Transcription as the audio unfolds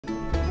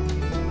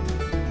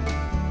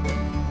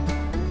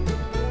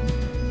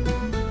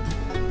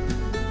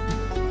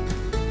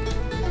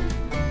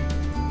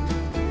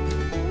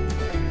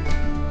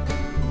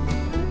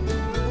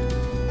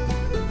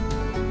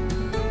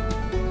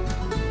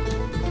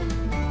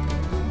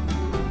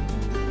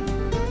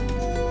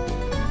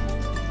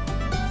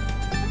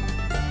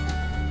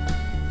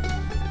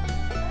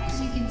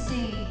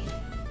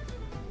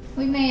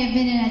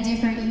have been in a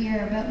different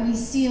year, but we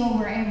still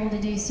were able to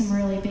do some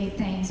really big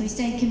things. We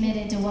stayed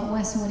committed to what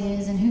Westwood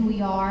is and who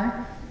we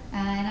are,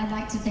 and I'd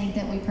like to think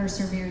that we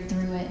persevered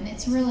through it. And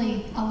it's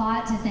really a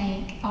lot to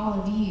thank all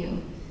of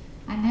you.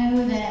 I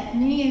know that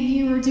many of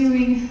you are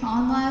doing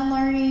online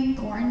learning,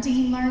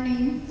 quarantine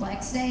learning,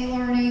 flex day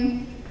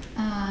learning,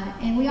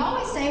 and we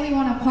always say we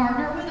want to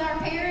partner with our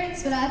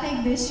parents, but I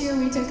think this year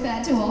we took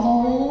that to a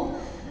whole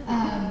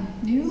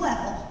new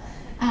level.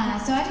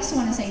 So I just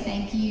want to say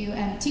thank you.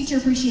 Teacher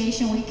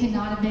Appreciation Week could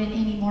not have been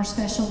any more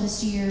special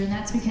this year, and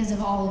that's because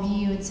of all of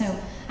you, and so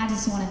I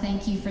just want to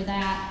thank you for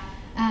that.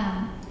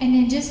 And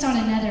then just on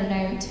another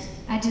note,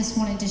 I just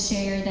wanted to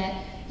share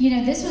that, you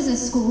know, this was a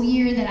school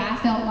year that I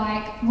felt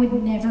like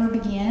would never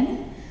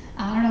begin.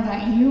 I don't know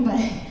about you, but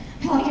I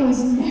felt like it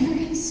was never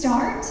going to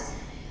start.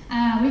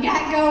 We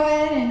got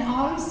going, and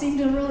August seemed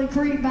to really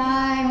creep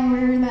by when we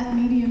were in that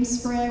medium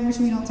spread, which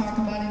we don't talk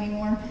about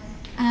anymore.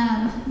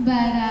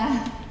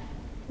 But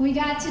we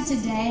got to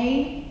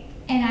today,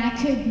 and I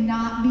could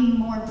not be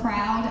more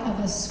proud of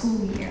a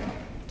school year.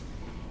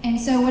 And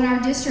so when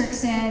our district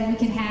said we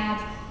could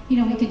have, you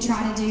know, we could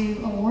try to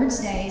do awards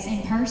days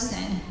in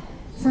person,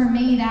 for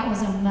me that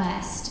was a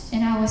must.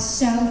 And I was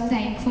so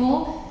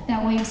thankful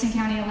that Williamson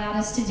County allowed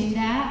us to do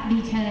that,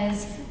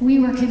 because we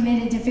were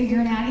committed to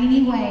figuring out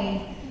any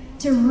way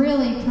to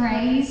really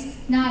praise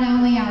not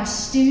only our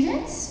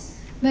students,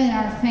 but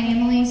our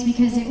families,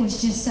 because it was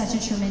just such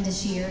a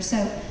tremendous year. So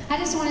I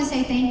just want to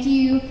say thank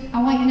you.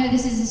 I want you to know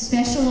this is a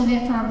special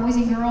event for our boys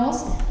and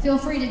girls. Feel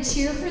free to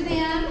cheer for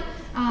them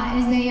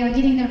as they are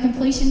getting their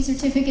completion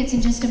certificates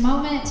in just a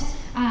moment.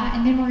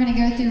 And then we're going to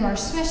go through our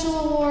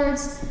special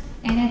awards.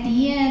 And at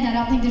the end, I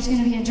don't think there's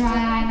going to be a dry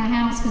eye in the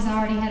house, because I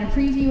already had a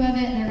preview of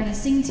it. They're going to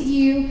sing to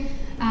you.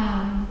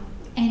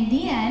 And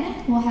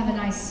then we'll have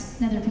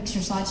another picture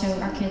slideshow.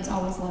 Our kids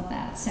always love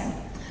that. So,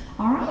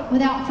 all right,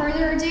 without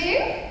further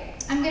ado,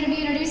 I'm going to be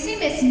introducing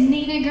Miss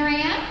Nina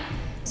Graham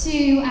to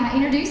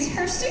introduce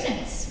her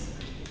students.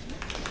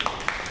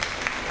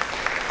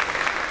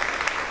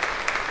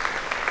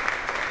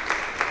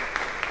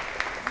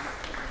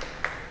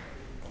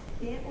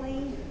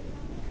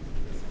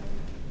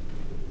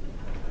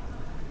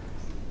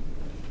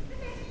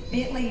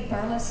 Bentley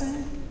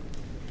Burleson.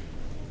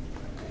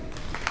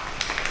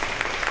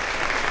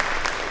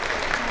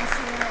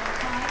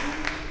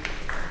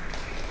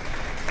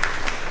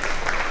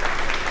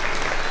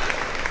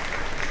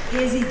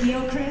 Izzy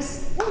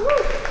Gilchrist.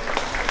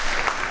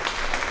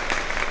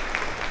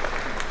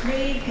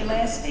 Reed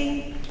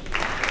Gillespie.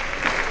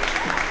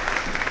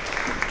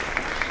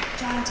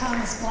 John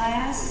Thomas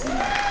Glass.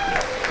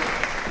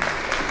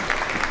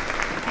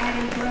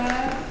 Addie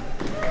Grubb.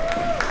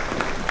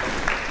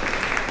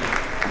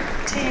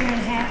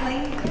 Taryn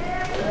Hatley.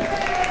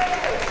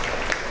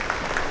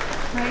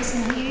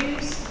 Grayson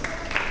Hughes.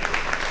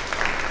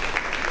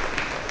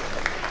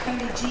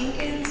 Cody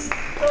Jenkins.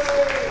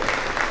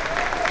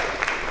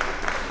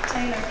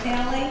 Taylor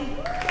Kelly,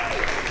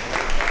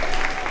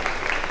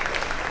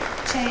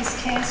 Chase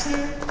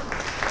Kessler,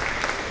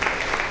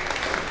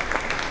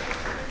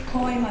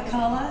 Coy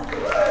McCullough,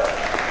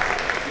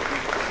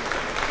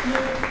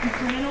 Luke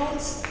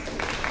McReynolds,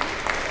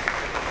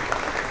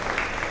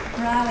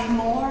 Riley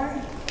Moore,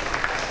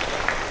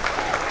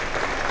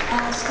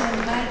 Austin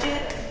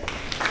Budget,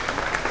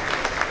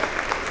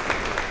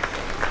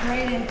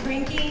 Braden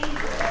Prinky,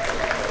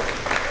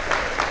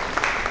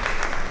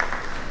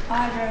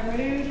 Audra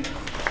Rude,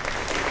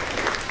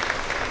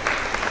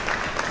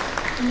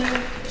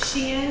 Luke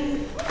Sheehan,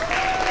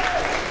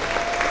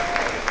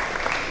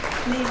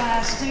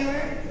 Levi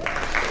Stewart,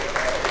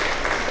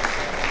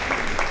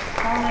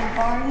 Harlan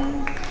Barton,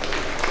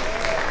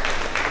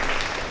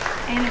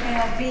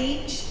 Annabelle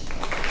Beach,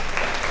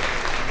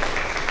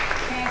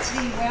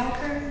 Cassidy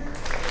Welker,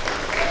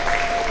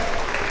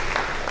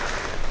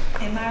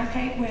 and Myra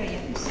Kate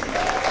Williams.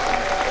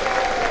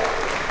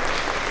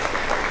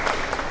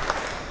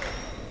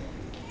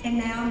 And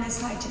now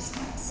Ms. Hyches'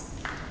 class.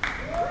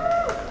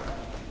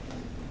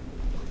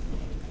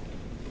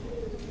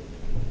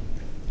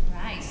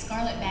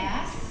 Scarlett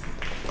Bass,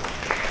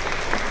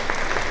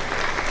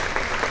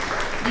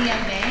 Leo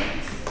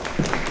Banks,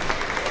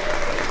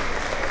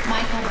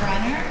 Michael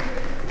Brunner,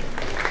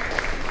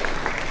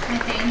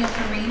 Nathaniel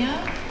Carino,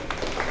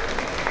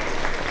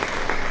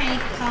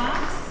 Hank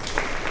Cox,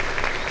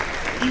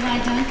 Eli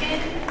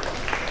Duncan,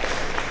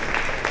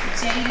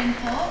 Jaden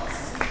Fultz,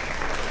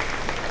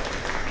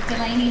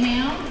 Delaney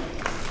Helm,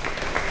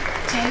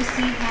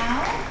 Josie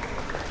Howell,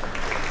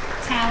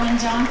 Talon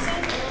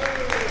Johnson,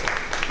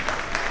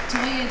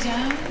 Toya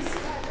Jones,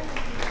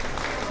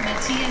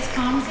 Matthias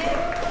Comsit,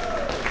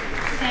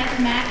 Seth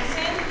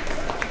Maxson,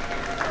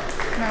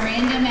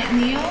 Miranda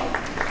McNeil,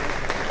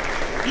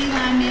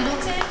 Eli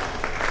Middleton,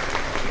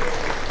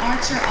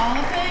 Archer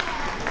Oliphant,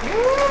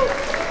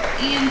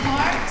 Ian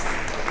Parks,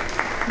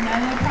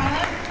 Noah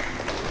Product,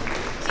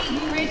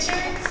 Keaton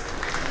Richards,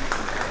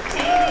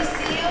 Kaylee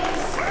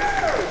Seals,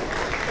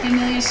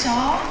 Amelia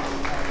Shaw,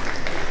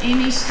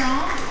 Amy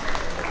Strong,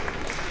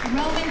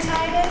 Roman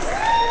Titus,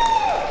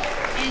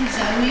 and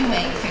Zoe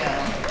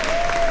Wakefield.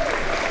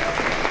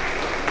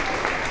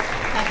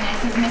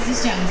 Next is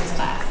Mrs. Jones's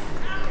class.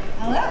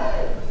 Hello.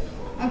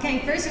 Okay,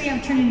 first we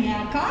have Trinity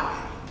Adcock,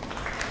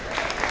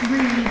 Bree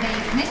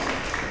Bateman,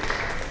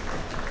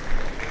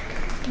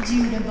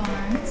 Judah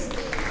Barnes,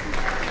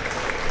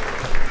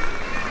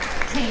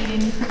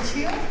 Caden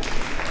Critchfield,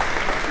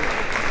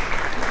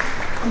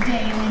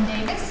 Daylin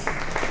Davis,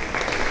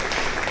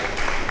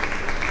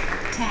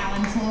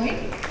 Talon Floyd,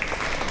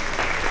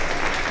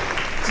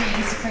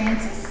 Jace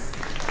Francis,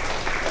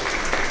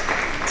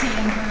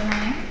 Tatum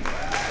Berline,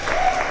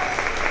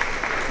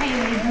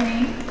 Haley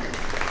Green,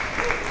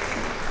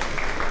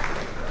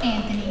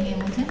 Anthony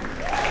Hamilton,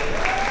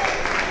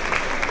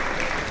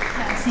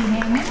 Kelsey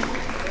Hammond,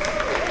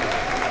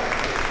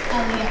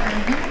 Aaliyah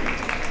Irvin,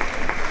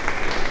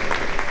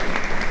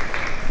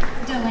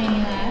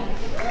 Delaney Ladd,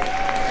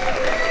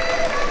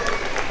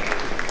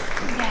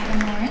 Gavin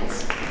Lawrence,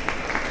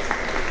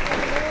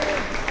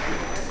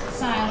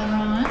 Siler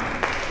Ron,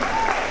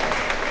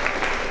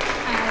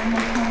 Adam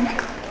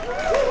McCormick,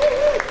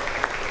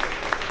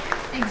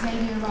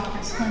 Xavier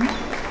Roberts Fleming,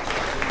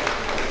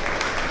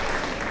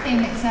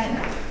 Emmett Sutton,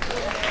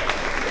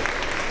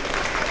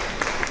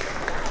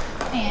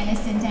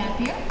 Aniston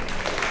Tapia,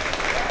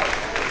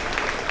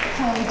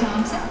 Chloe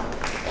Thompson,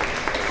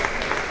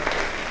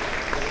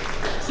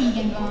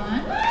 Keegan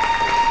Vaughn,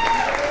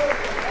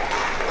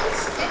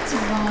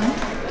 Spencer Vaughn,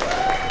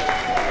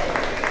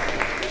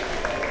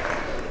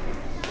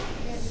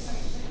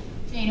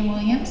 Jada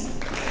Williams,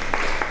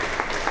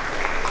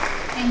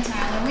 and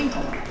Tyler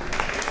Winkle.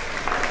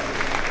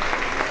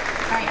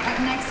 All right, up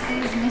next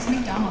is Miss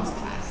McDonald's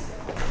class.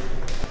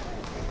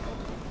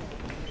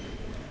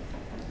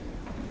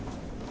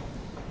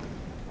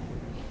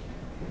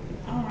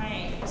 All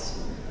right.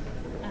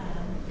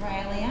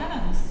 Riley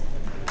Adams.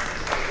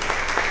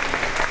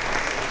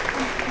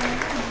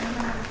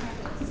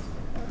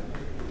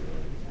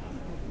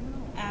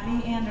 Abby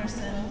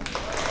Anderson.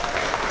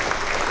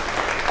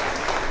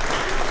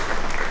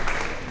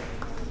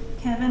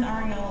 Kevin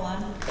Ariola.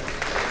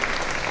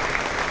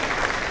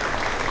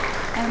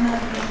 Emma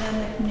Vita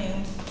McNew.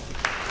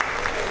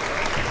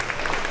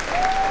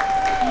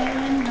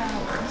 Aylin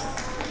Bowers.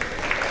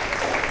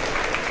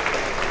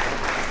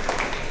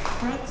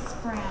 Brooks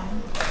Brown.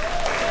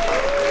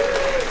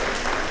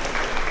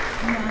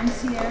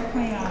 Monsieur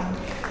Quayon.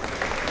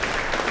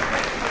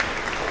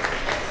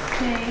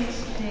 Sage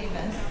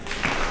Davis.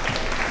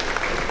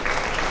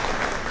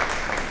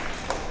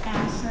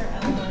 Asher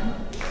Elder.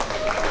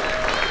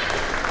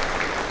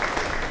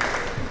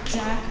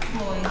 Jack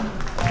Floyd.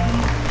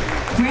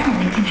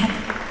 Grammarly can have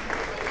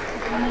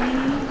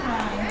Elaine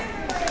Fry.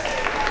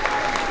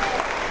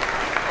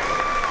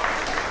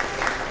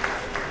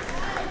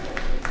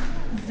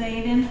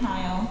 Zayden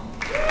Heil.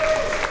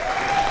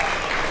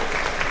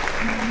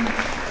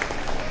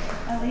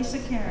 Alicia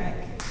Carrick.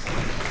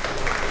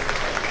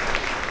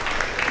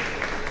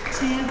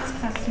 Chance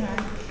Kustner.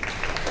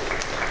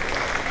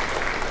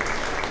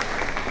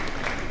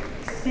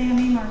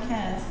 Sammy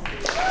Marquez.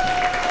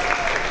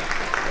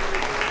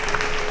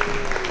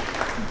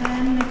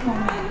 Ben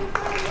McCormick.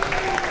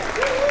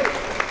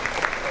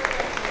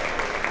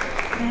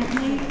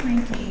 Bentley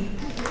Crinky.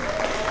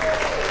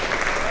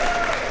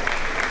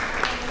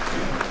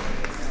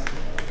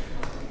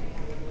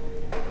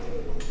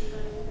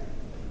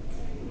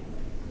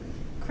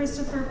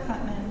 Christopher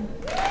Putman.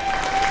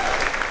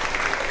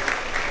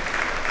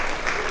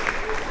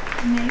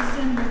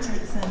 Mason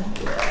Richardson.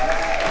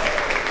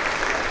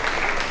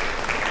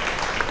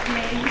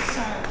 Gabe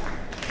Sharp.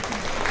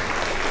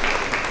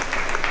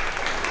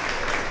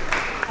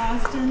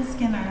 Austin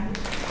Skinner.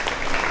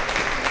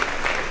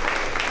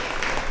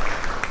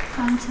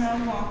 Contra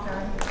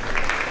Walker.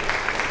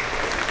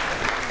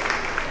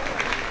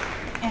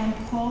 And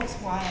Colt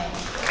Wild.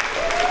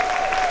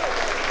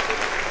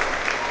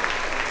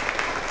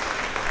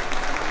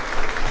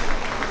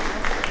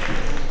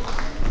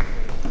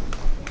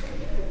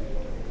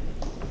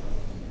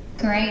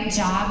 Great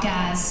job,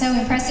 guys. So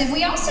impressive.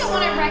 We also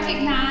want to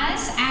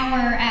recognize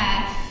our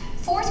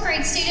fourth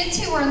grade students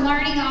who are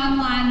learning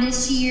online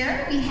this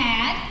year. We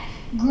had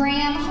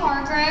Graham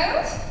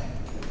Hargrove,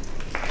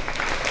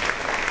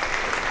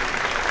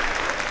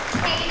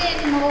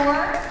 Caden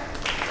Moore,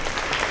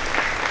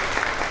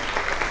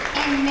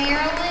 and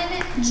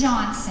Marilyn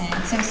Johnson.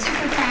 So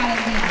super proud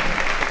of them.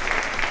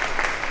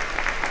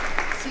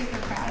 Super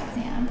proud of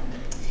them.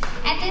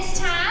 At this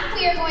time,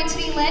 we are going to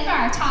be led by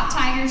our top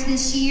Tigers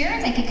this year.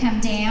 If they could come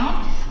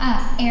down.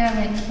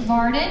 Erilyn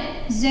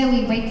Varden,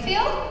 Zoe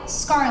Wakefield,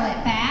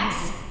 Scarlett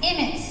Bass,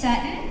 Emmett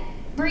Sutton,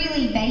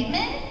 Breeley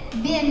Bateman,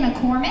 Ben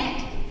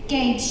McCormick,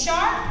 Gabe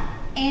Sharp,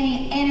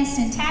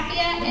 Aniston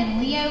Tapia, and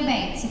Leo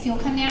Bates. If you'll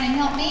come down and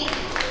help me,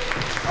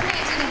 we're going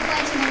to do the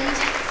Pledge of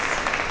Allegiance.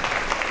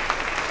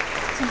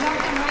 So y'all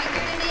come right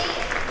here to me.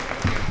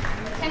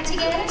 Come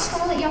together.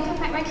 Scarlett, y'all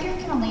come right here.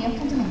 Come on, Leo.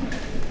 Come to me.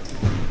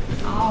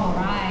 All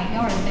right,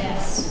 y'all are the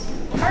best.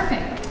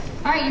 Perfect.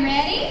 All right, you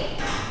ready?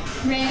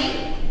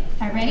 Ready?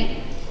 All right,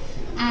 ready?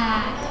 I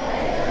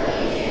pledge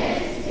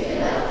allegiance to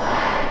the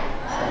flag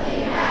of the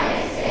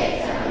United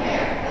States of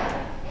America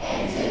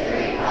and to the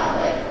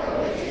republic for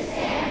which it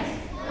stands,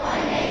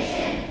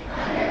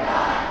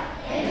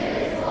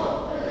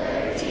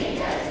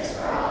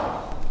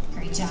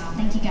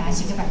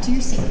 to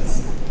your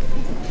seats.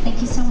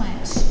 Thank you so much.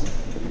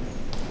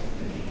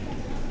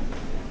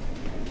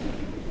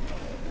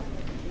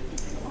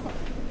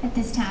 At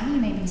this time,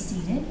 you may be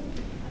seated.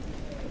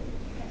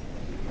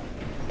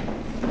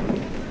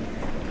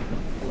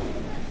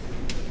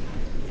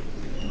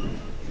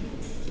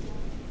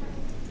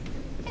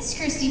 Miss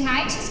Christy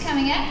Heitch is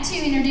coming up to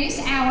introduce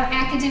our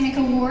academic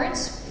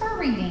awards for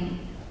reading.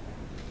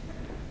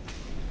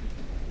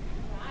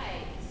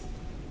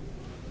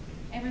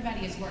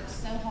 Everybody has worked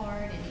so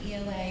hard in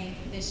ELA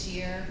this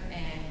year,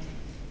 and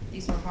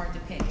these were hard to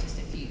pick, just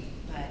a few.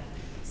 But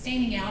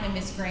standing out in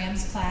Miss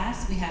Graham's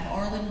class, we have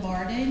Arlen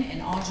Barden and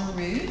Audra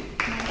Rood.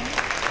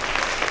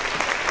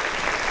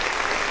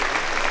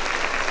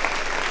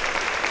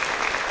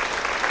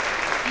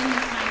 In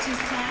Miss Heitch's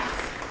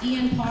class,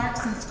 Ian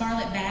Parks and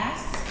Scarlett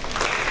Bass.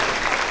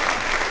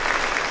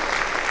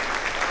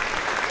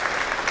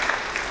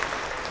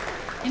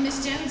 In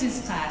Miss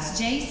Jones's class,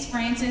 Jace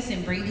Francis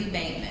and Breeley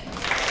Bateman.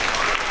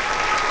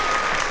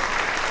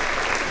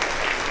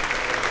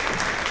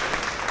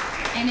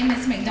 And in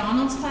Miss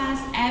McDonald's class,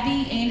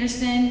 Abby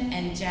Anderson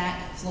and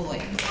Jack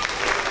Floyd.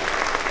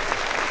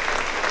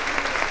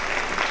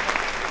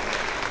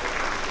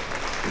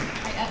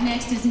 Right, up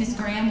next is Miss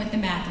Graham with the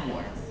Math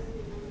Award.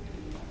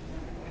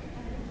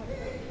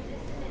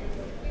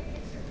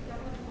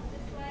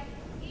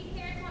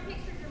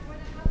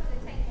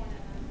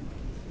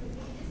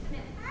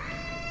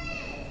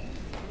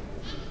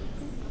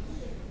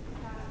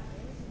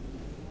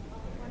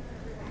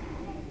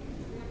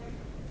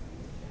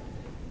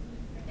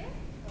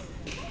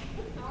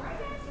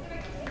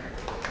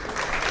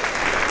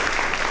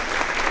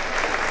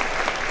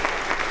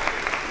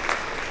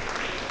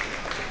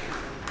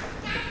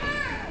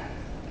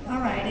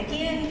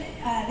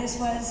 This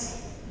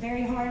was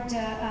very hard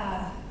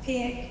to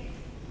pick.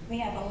 We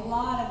have a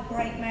lot of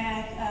great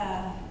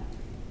math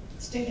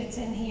students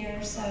in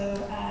here. So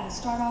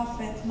start off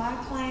with my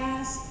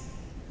class,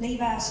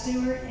 Levi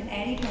Stewart and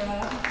Addie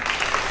Grubb.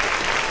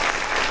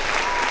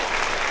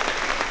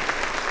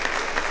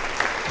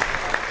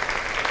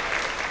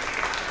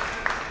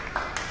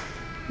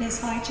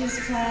 Miss Heitch's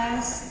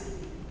class,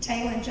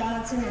 Taylor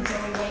Johnson and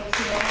Joey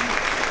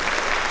Wakefield.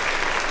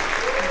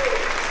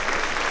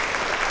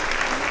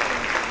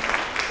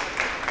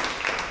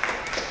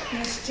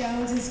 Miss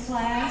Jones's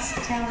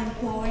class, Talon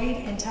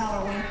Floyd and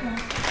Tyler Winkler.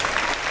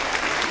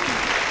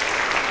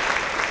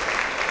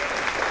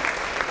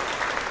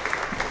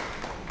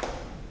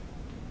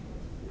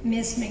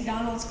 Miss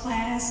McDonald's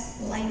class,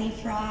 Lainey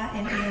Fry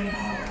and Ian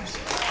Bowers.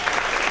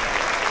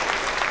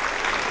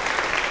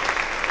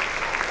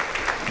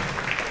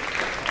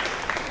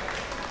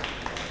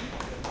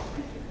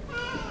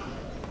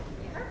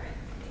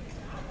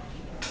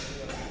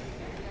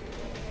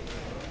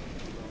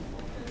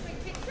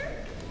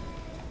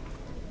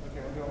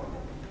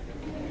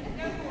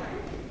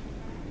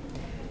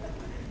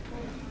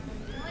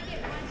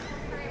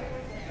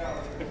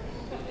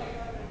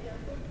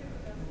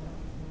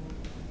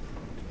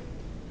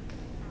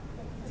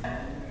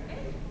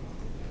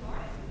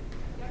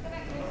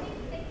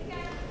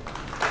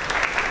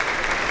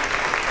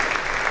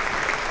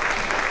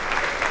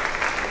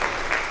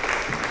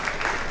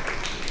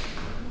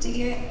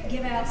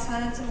 Give out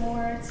science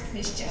awards,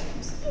 Miss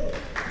Jones.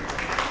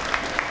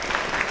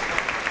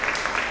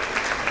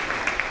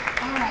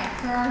 All right,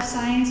 for our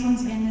science,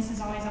 once again, this is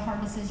always a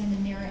hard decision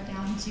to narrow it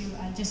down to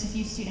just a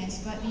few students,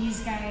 but these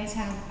guys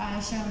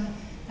have shown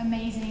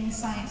amazing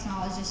science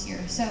knowledge this year.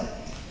 So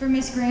for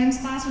Miss Graham's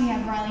class, we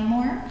have Riley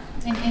Moore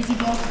and Izzy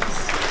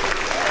Gilchrist.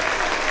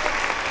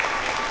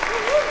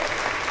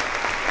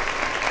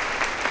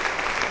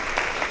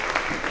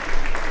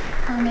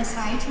 For Miss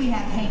Heitch, we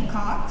have Hank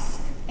Cox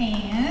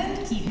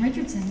and Keaton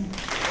Richardson.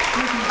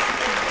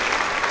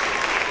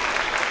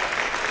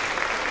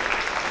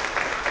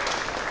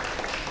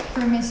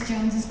 For Miss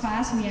Jones's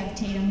class, we have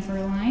Tatum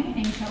Furline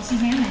and Kelsey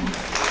Hammond.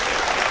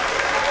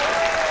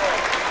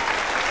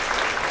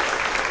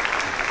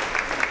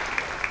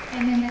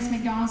 And then Miss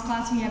McDonald's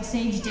class, we have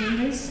Sage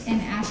Davis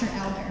and Asher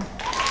Elder.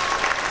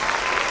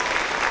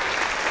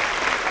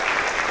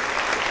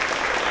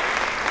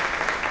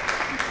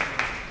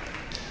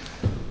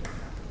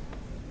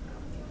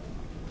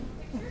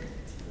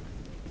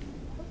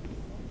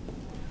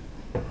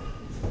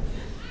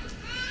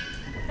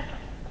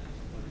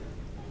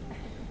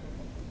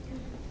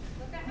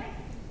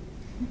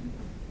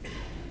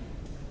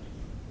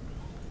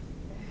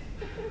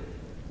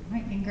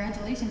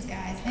 Congratulations,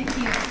 guys. Thank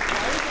you. Next,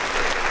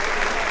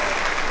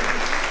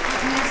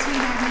 we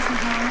have Ms.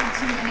 McDonald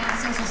to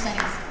announce social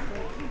studies.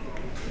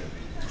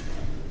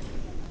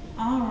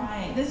 All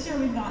right. This year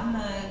we've gotten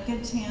a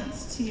good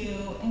chance to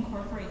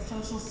incorporate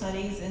social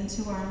studies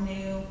into our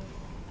new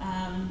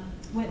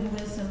Wit and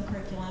Wisdom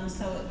curriculum.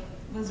 So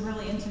it was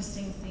really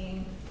interesting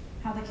seeing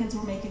how the kids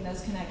were making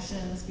those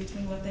connections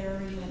between what they were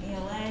reading in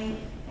ELA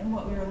and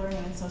what we were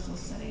learning in social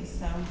studies.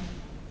 So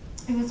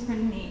it was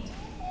pretty neat.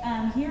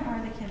 Here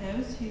are the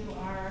kiddos who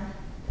are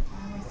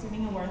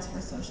receiving awards for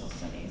social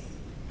studies.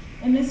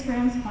 In Miss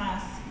Graham's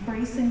class,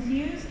 Brayson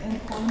Hughes and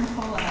Cole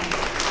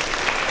Nicola.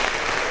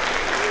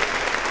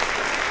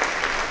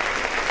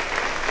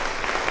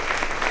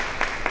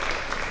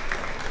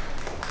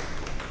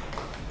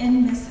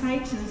 In Miss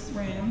Heitch's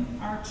room,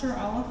 Archer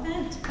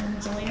Oliphant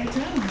and Joya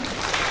Jones.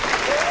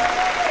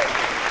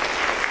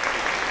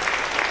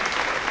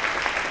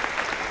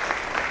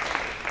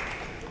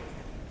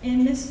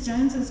 In Miss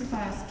Jones's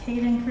class,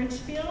 Caden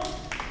Critchfield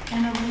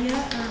and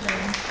Aaliyah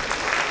Irvin.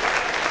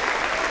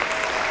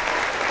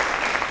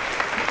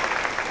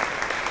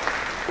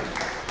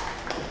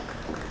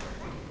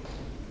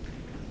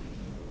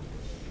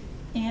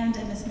 And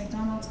in Miss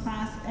McDonald's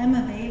class,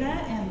 Emma Beta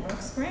and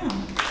Brooks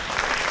Brown.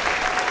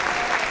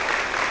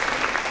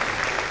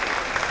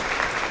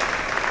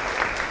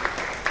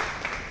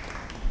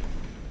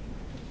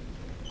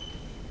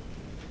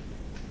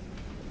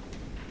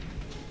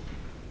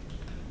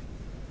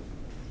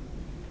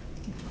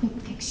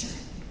 Quick picture.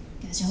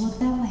 Guys, y'all look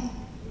that way.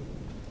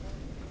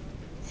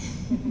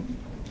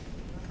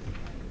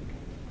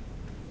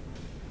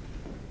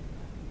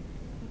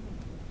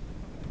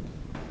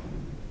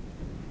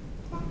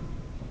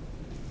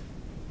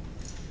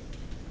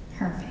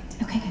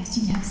 Perfect. Okay, guys,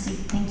 you can have a seat.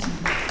 Thank you.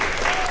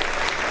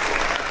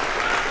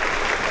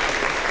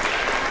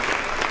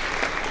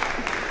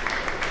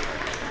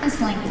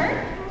 Miss Langford.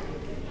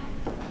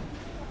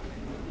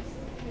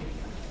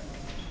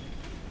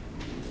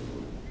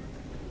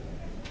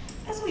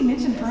 As we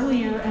mentioned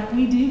earlier,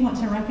 we do want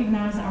to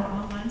recognize our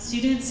online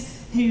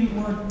students who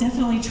were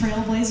definitely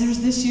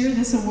trailblazers this year.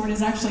 This award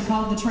is actually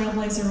called the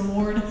Trailblazer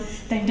Award.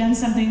 They've done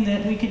something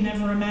that we could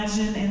never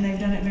imagine, and they've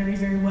done it very,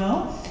 very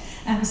well.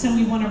 So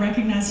we want to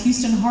recognize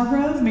Houston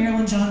Hargrove,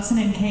 Marilyn Johnson,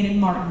 and Caden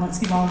Martin. Let's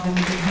give all of them a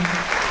big hand.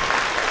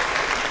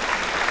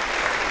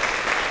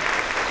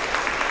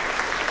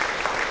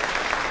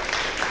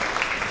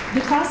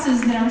 The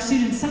classes that our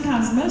students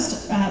sometimes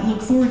most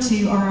look forward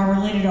to are our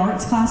related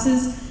arts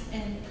classes.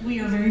 We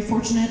are very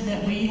fortunate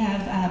that we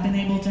have been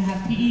able to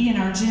have PE in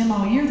our gym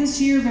all year this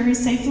year very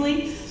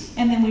safely.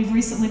 And then we've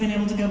recently been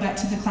able to go back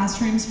to the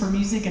classrooms for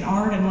music and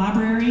art and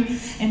library.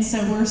 And so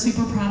we're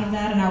super proud of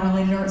that, and our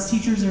related arts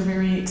teachers are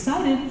very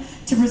excited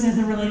to present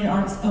the Related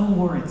Arts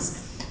Awards.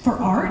 For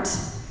art,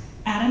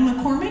 Adam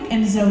McCormick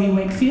and Zoe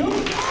Wakefield.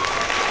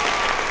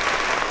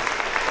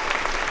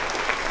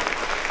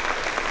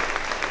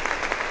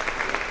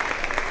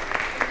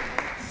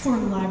 For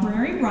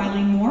library,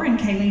 Riley Moore and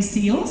Kaylee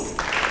Seals.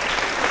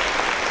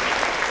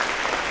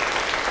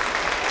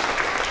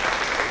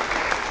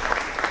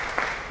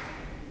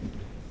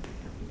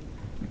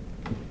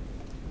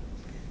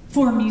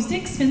 For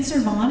music,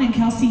 Spencer Vaughn and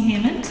Kelsey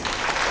Hammond.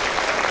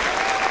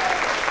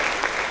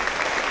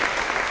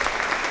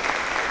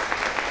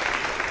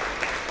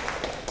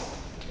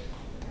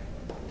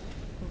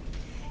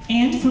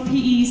 And for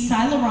PE,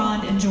 Cy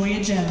LaRonde and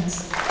Joya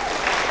Jones.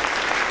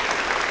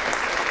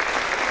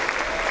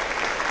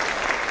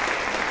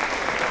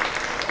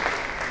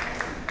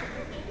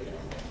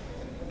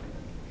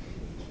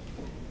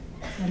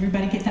 Let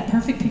everybody get that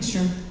perfect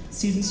picture.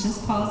 Students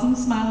just pause and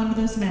smile under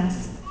those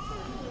masks.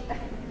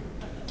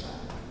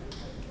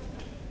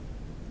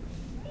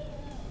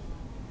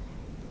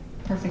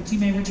 Perfect. You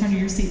may return to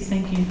your seats.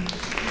 Thank you.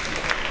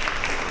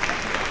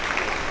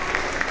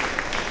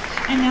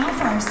 And now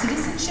for our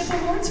Citizenship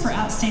Awards for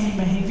Outstanding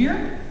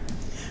Behavior.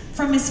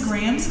 From Miss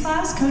Graham's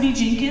class, Cody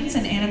Jenkins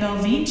and Annabelle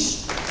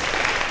Veach.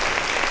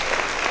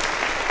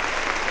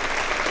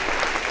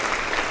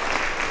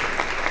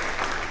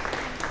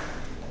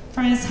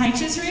 From Miss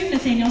Heitch's room,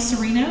 Nathaniel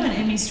Sereno and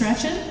Emmy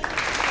Strachan.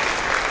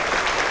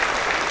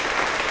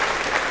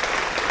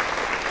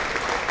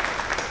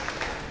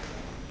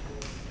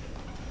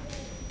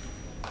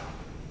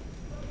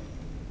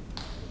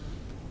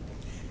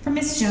 From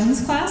Miss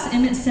Jones' class,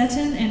 Emmett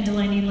Seton and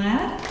Delaney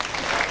Ladd.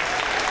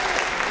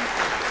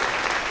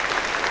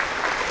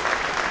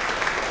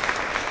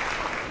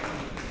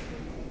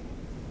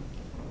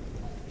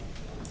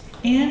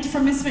 And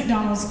from Miss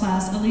McDonald's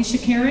class, Alicia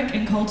Carrick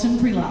and Colton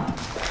Prelop.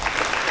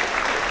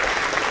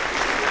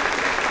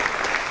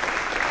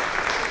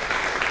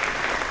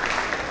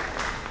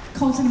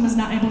 Colton was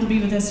not able to be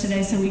with us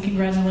today, so we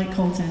congratulate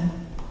Colton.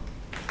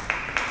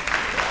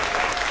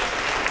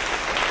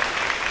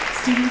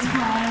 Students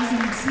pause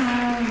and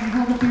smile and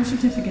hold up your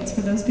certificates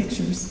for those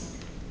pictures.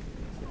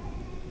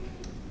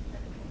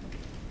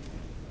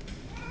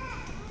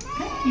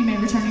 Okay, you may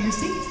return to your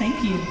seats.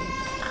 Thank you.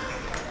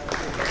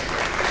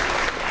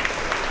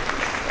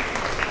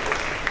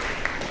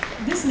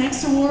 This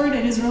next award,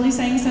 it is really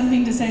saying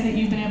something to say that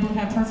you've been able to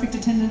have perfect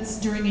attendance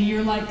during a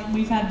year like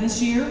we've had this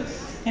year.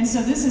 And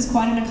so this is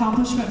quite an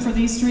accomplishment for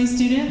these three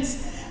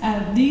students.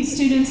 These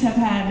students have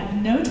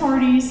had no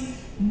tardies,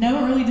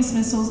 no early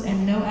dismissals,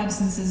 and no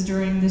absences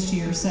during this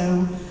year.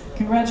 So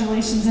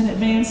congratulations in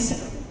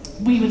advance.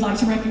 We would like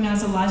to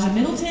recognize Elijah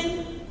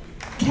Middleton,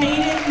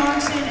 Caden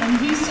Martin, and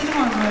Houston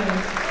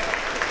Hargrove.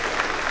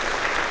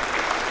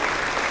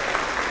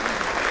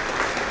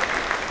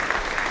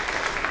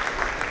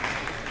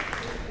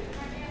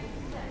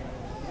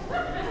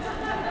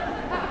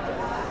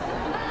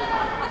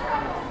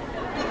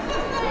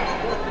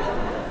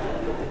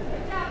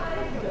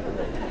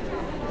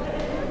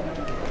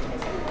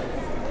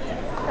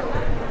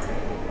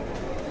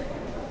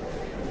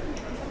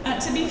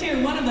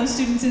 those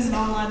students is an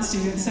online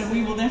student, so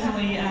we will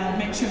definitely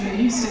make sure that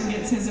Houston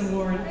gets his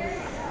award.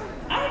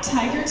 Our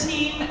Tiger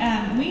Team,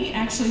 we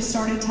actually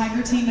started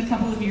Tiger Team a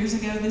couple of years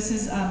ago. This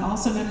is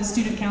also known as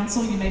Student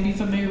Council. You may be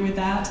familiar with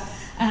that.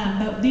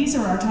 But these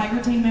are our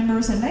Tiger Team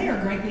members, and they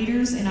are great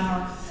leaders in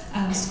our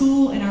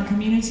school, in our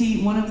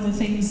community. One of the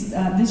things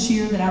this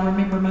year that I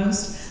remember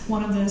most,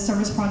 one of the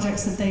service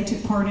projects that they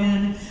took part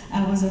in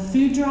was a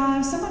food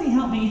drive. Somebody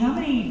help me, how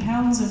many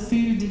pounds of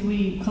food did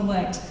we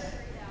collect?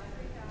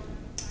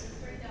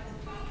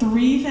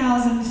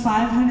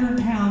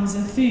 3,500 pounds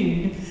of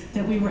food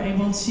that we were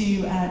able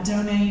to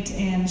donate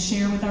and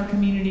share with our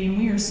community, and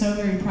we are so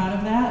very proud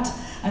of that.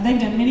 They've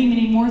done many,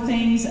 many more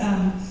things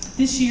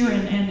this year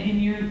and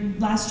in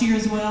last year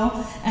as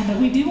well, but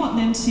we do want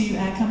them to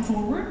come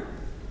forward.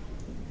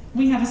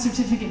 We have a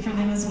certificate for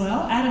them as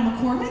well. Adam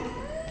McCormick.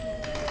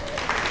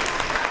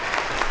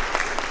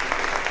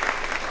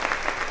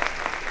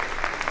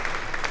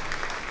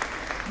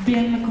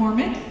 Ben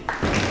McCormick.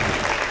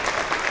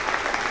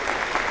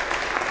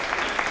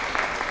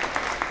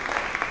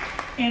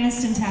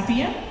 Aniston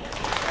Tapia.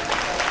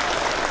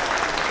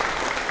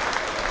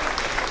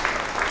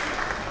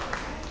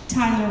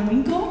 Tyler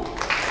Winkle.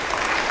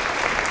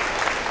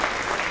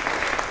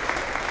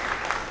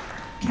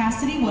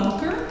 Cassidy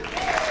Welker.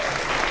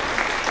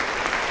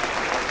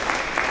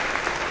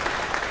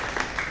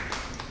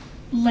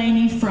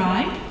 Lainey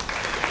Fry.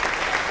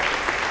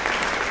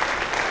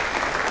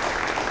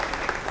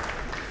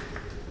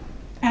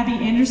 Abby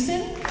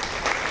Anderson.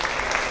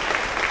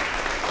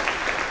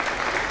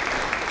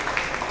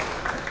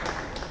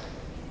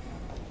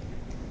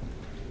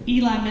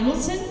 Eli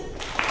Middleton.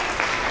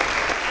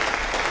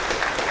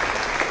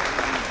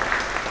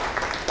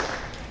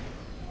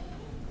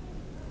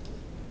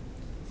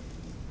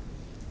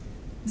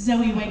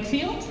 Zoe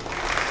Wakefield.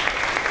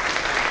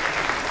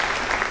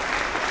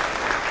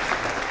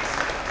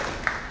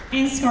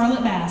 And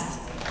Scarlett Bass.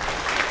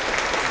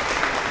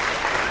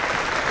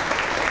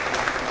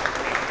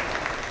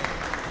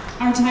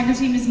 Our Tiger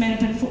Team is made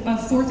up of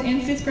 4th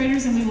and 5th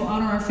graders, and we will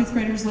honor our 5th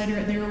graders later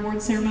at their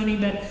award ceremony,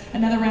 but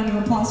another round of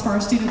applause for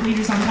our student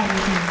leaders on Tiger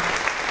Team.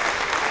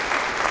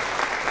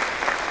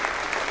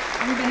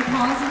 Everybody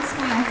pause and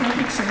smile for a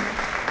picture.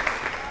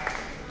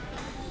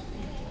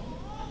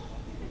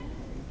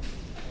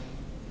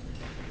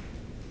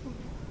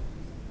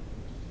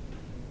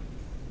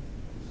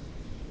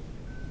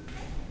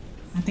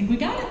 I think we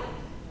got it.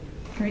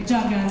 Great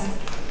job, guys.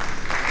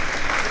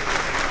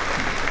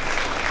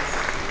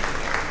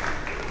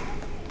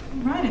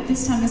 Right, at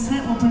this time, Ms.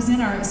 Hunt will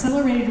present our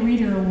Accelerated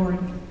Reader Award.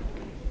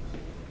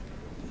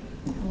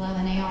 I love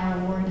an AR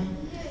award.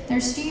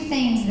 There's few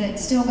things that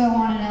still go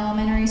on in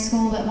elementary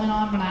school that went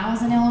on when I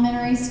was in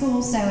elementary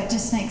school, so it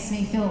just makes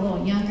me feel a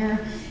little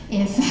younger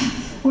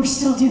if we're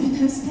still doing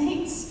those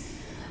things.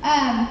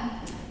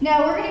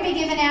 No, we're going to be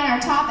giving out our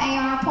top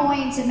AR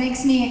points. It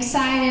makes me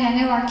excited.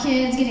 I know our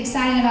kids get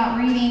excited about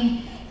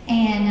reading,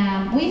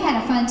 and we've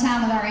had a fun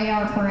time with our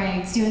AR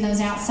parades, doing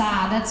those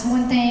outside. That's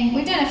one thing.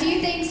 We've done a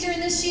few things during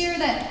this year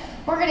that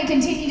we're going to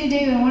continue to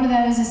do, and one of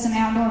those is some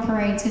outdoor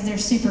parades because they're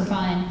super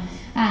fun.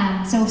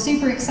 So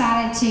super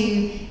excited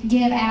to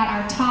give out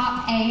our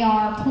top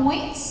AR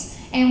points,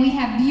 and we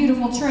have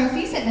beautiful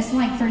trophies that Miss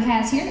Langford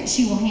has here that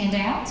she will hand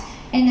out,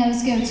 and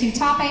those go to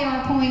top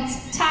AR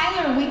points,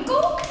 Tyler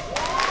Winkle,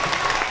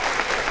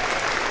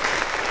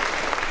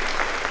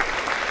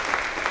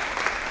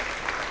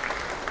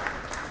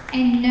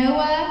 and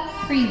Noah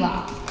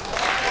Prelock.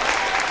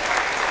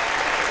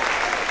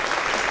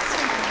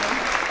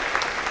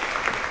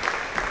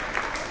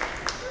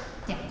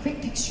 Yeah,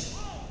 quick picture.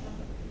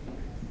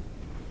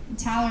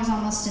 Tyler's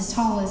almost as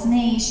tall as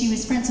me. She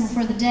was principal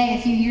for the day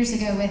a few years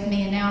ago with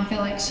me, and now I feel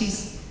like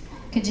she's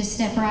could just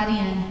step right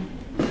in.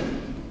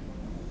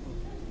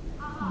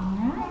 All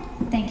right.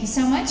 Thank you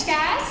so much,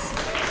 guys.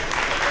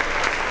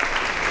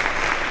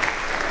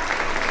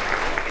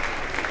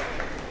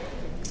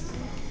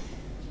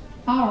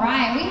 All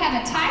right, we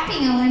have a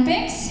typing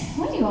Olympics.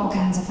 We do all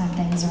kinds of fun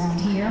things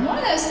around here. One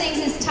of those things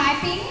is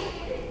typing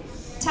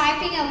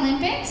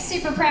Olympics.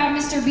 Super proud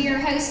Mr. Beer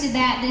hosted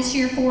that this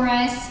year for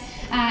us.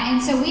 And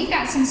so we've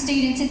got some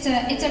students. It's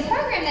a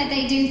program that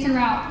they do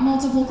throughout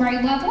multiple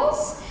grade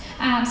levels.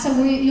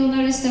 So you'll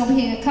notice there'll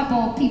be a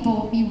couple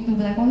people, you'll be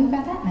like, well, who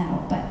got that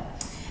medal? But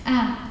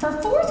for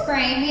 4th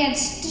grade, we had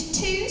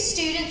 2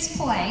 students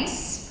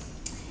place.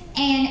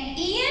 And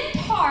Ian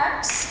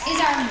Parks is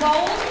our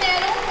gold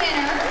medal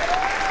winner.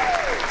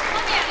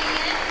 Come down,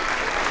 Ian.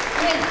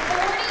 With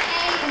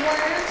 48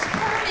 words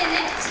per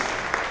minute.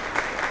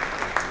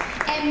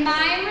 And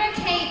Myra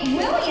Kate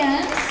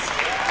Williams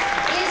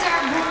is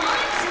our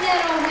bronze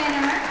medal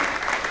winner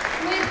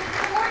with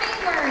 40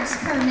 words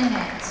per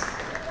minute.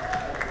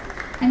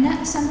 And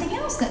that's something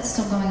else that's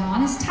still going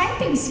on is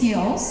typing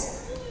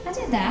skills. I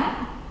did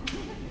that.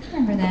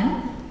 Remember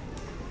that.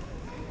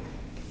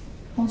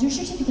 Hold your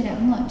certificate up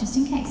and look, just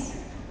in case.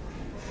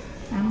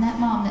 I'm that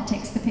mom that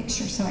takes the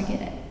picture, so I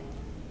get it.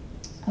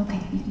 Okay,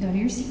 you can go to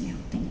your seat now.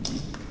 Thank you.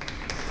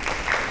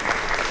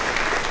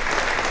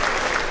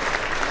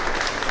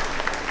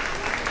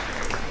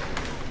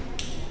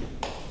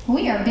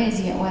 We are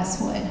busy at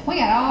Westwood. We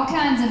got all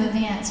kinds of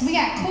events. We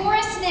got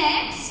chorus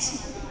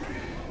next.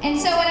 And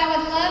so what I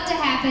would love to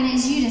happen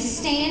is you to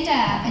stand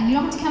up, and you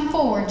don't have to come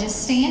forward,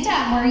 just stand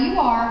up where you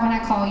are when I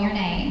call your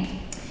name.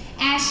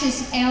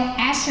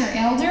 Asher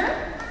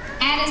Elder,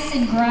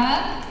 Addison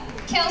Grubb,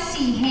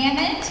 Kelsey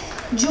Hammond,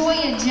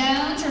 Joya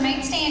Jones,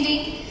 remain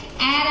standing,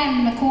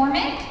 Adam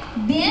McCormick,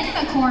 Ben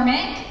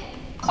McCormick,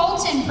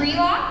 Colton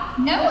Prelop,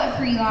 Noah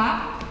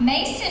Prelop,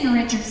 Mason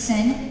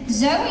Richardson,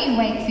 Zoe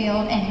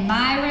Wakefield, and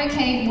Myra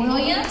K.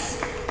 Williams.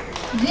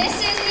 This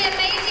is the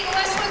amazing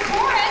Westwood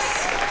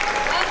Chorus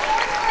of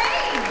 4th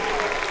grade.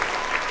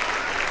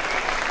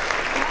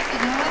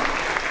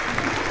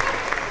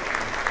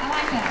 I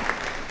like that.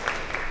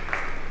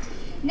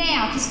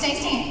 Now, stay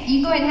standing.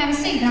 You can go ahead and have a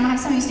seat, and I'm going to have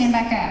somebody stand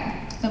back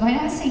up. So go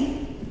ahead and have a seat.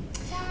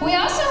 We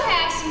also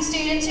have some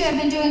students who have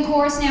been doing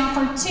chorus now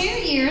for 2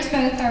 years,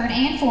 both 3rd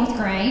and 4th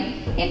grade.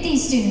 If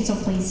these students will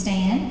please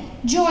stand.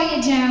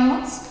 Joya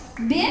Jones,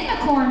 Ben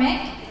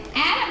McCormick,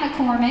 Adam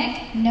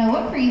McCormick,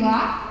 Noah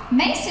Prelop,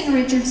 Mason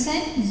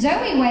Richardson,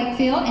 Zoe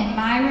Wakefield, and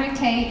Myra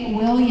K.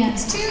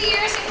 Williams. 2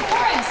 years in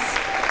chorus.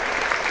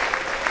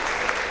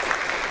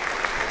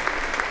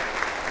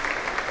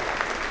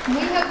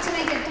 We hope to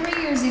make it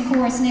 3 years in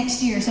chorus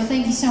next year, so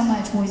thank you so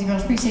much, boys and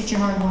girls. Appreciate your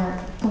hard work.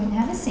 Go ahead and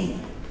have a seat.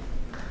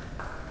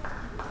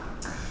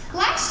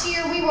 Last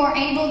year, we were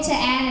able to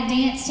add a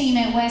dance team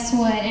at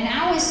Westwood, and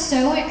I was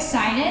so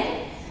excited.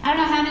 I don't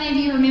know how many of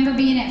you remember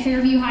being at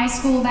Fairview High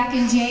School back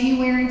in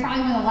January,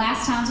 probably one of the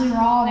last times we were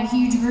all in a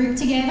huge group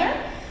together.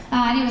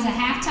 And it was a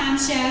halftime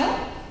show,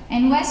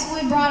 and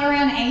Westwood brought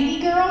around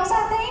 80 girls,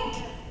 I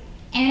think,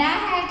 and I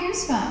had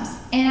goosebumps,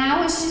 and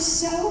I was just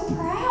so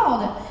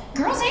proud,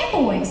 girls and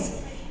boys.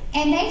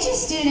 And they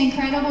just did an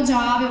incredible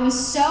job. It was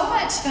so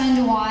much fun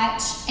to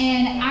watch,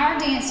 and our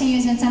dance team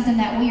has been something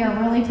that we are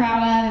really proud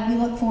of, and we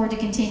look forward to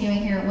continuing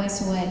here at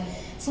Westwood.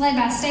 It's led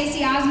by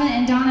Stacy Osmond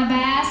and Donna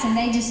Bass, and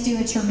they just do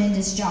a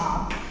tremendous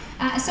job.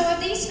 So if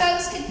these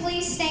folks could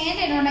please stand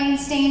and remain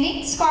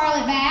standing.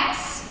 Scarlett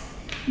Bass,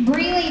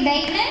 Breeley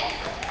Bateman,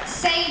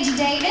 Sage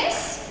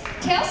Davis,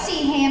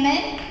 Kelsey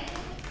Hammond,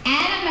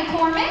 Adam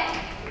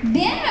McCormick,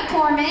 Ben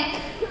McCormick,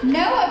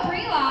 Noah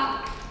Prelop,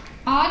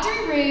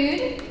 Audrey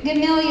Rude,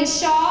 Gamelia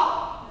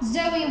Shaw,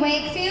 Zoe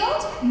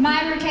Wakefield,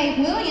 Myra Kate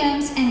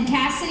Williams, and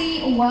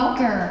Cassidy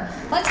Welker.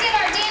 Let's give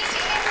our dance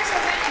team members a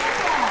round of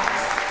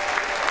applause.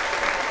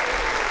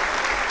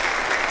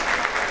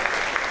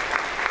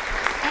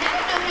 And I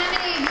don't know how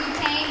many of you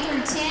came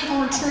through tent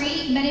or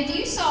treat, but if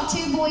you saw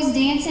 2 boys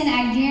dancing,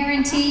 I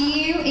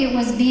guarantee you it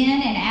was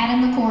Ben and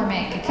Adam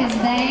McCormick, because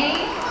they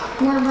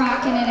were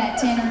rocking it at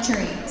tent or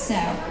treat. So,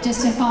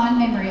 just a fond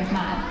memory of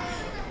mine.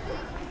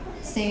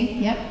 See?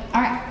 Yep.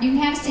 All right, you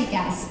can have a seat,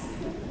 guys.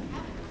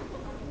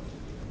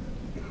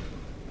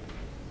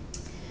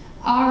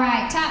 All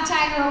right, Top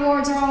Tiger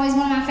Awards are always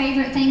one of my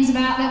favorite things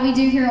about that we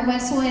do here at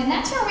Westwood, and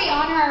that's where we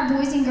honor our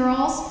boys and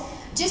girls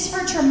just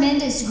for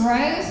tremendous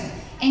growth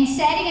and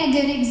setting a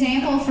good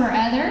example for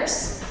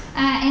others.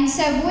 And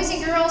so, boys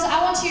and girls, I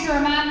want you to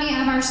remind me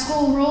of our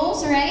school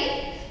rules.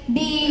 Ready?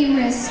 Be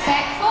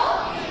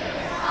respectful. Be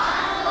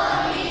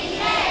responsible. Be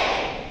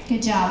safe.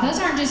 Good job. Those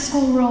aren't just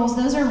school rules.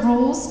 Those are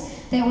rules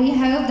that we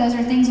hope, those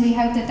are things we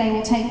hope that they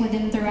will take with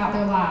them throughout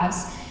their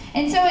lives.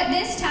 And so at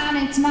this time,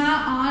 it's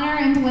my honor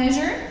and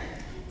pleasure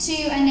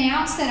to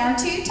announce that our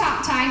 2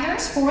 top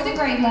Tigers for the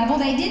grade level,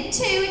 they did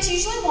 2, it's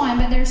usually 1,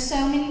 but there's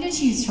so many to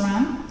choose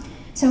from.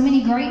 So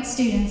many great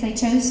students, they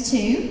chose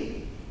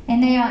 2.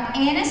 And they are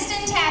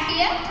Aniston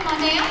Tapia, come on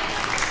down.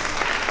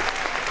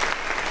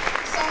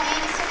 Saw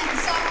Aniston at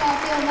the softball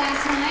field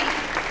last night.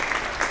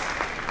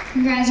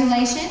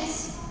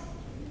 Congratulations.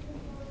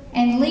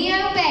 And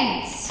Leo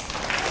Bates.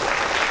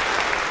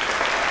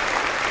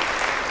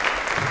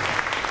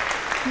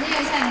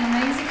 Leo's had an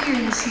amazing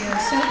year this year.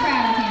 So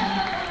proud of him.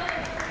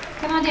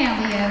 Come on down,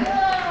 Leo.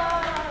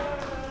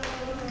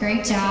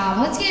 Great job.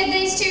 Let's give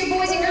these 2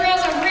 boys and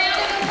girls a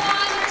round of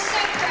applause. We're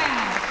so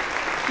proud.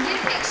 Get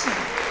a picture.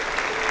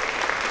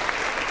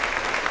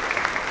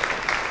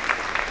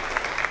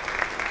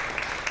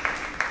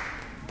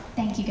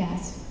 Thank you,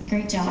 guys.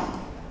 Great job.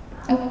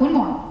 Oh, one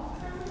more.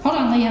 Hold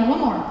on, Leo. One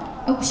more.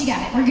 Oh, she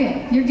got it. We're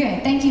good. You're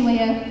good. Thank you,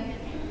 Leo.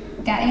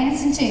 Got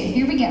Aniston, too.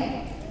 Here we go.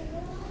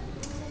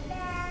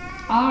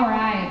 All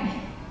right.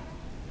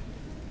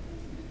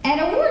 At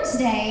Awards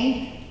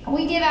Day,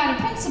 we give out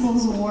a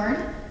Principal's Award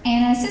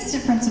and an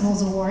Assistant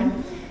Principal's Award.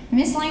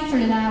 Miss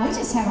Langford and I, we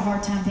just have a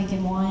hard time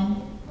picking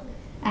one.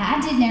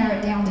 I did narrow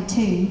it down to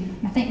 2.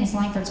 I think Miss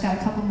Langford's got a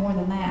couple more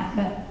than that,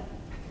 but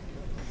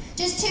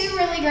just 2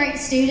 really great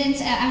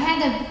students. I've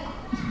had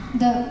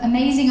the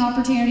amazing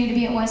opportunity to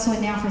be at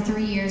Westwood now for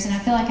 3 years, and I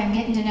feel like I'm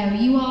getting to know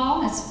you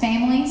all as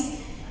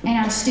families and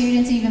our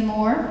students even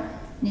more.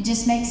 It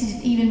just makes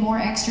it even more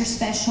extra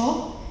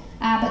special.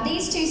 But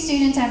these 2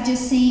 students I've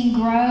just seen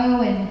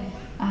grow and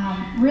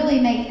really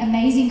make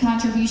amazing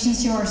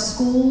contributions to our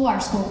school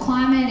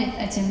climate,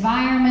 its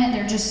environment.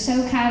 They're just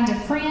so kind to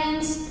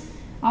friends,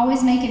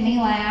 always making me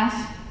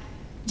laugh,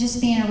 just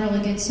being a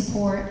really good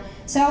support.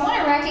 So I want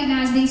to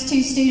recognize these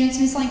two students.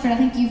 Miss Langford, I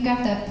think you've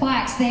got the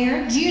plaques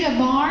there. Judah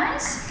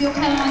Barnes, if you'll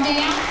come on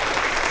down.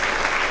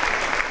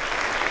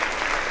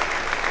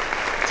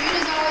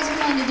 Judah's always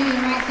willing to do the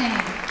right thing.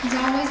 He's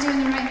always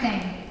doing the right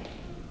thing.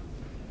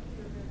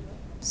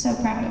 So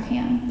proud of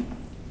him.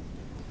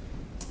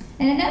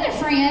 And another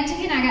friend,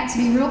 he and I got to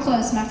be real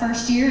close my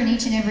first year and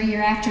each and every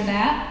year after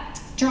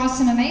that. Draws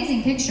some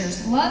amazing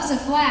pictures. Loves a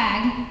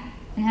flag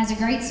and has a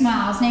great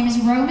smile. His name is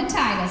Roman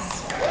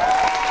Titus.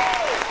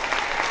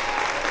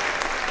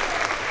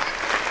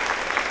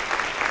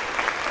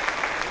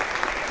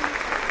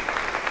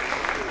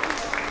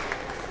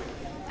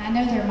 I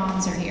know their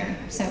moms are here,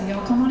 so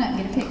y'all come on up and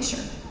get a picture.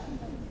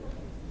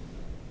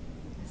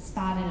 I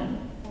spotted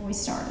them before we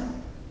started.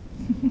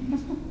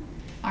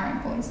 All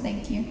right, boys,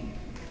 thank you.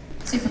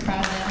 Super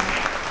proud of them.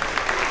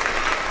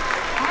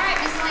 All right,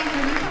 Miss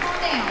Langford, you come on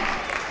down.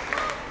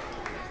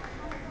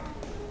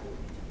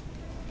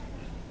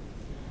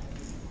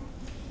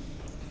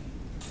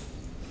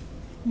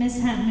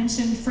 Ms. Hunt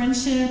mentioned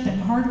friendship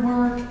and hard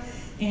work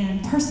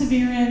and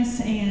perseverance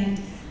and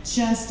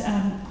just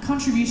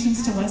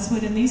contributions to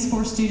Westwood, and these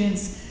 4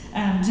 students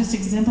just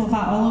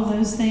exemplify all of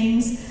those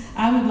things.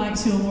 I would like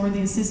to award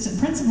the Assistant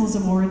Principals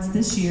Awards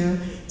this year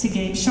to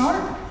Gabe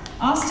Sharp,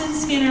 Austin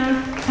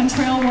Skinner,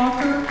 Contrell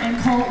Walker, and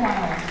Colt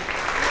Wilder.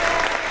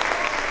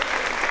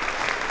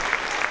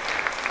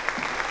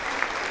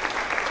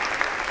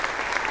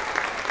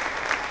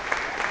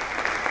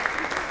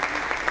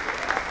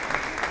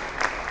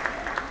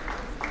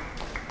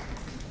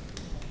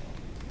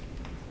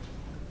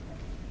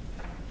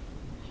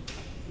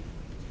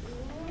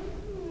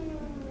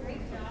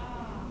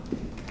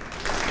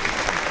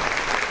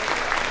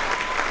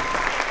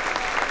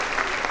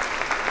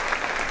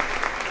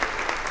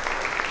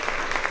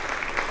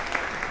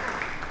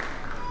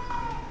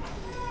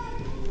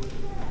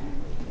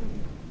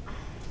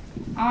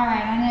 All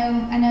right,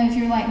 I know if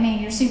you're like me,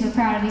 you're super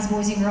proud of these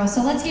boys and girls.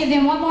 So let's give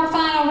them one more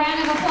final round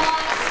of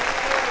applause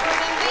for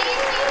an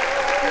amazing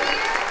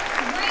year,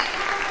 great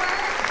hard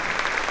work,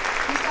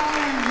 just all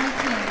around good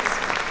kids.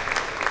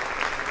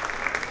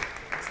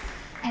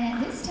 And at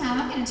this time,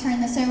 I'm going to turn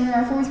this over to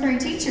our 4th grade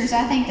teachers.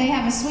 I think they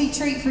have a sweet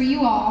treat for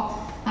you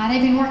all.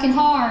 They've been working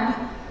hard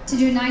to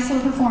do a nice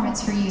little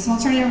performance for you. So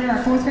we'll turn it over to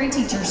our 4th grade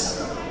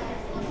teachers.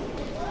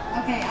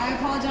 Okay, I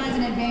apologize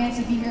in advance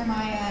if you hear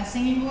my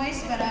singing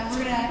voice, but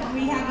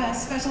we have a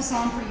special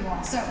song for you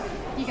all. So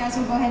you guys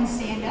will go ahead and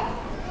stand up.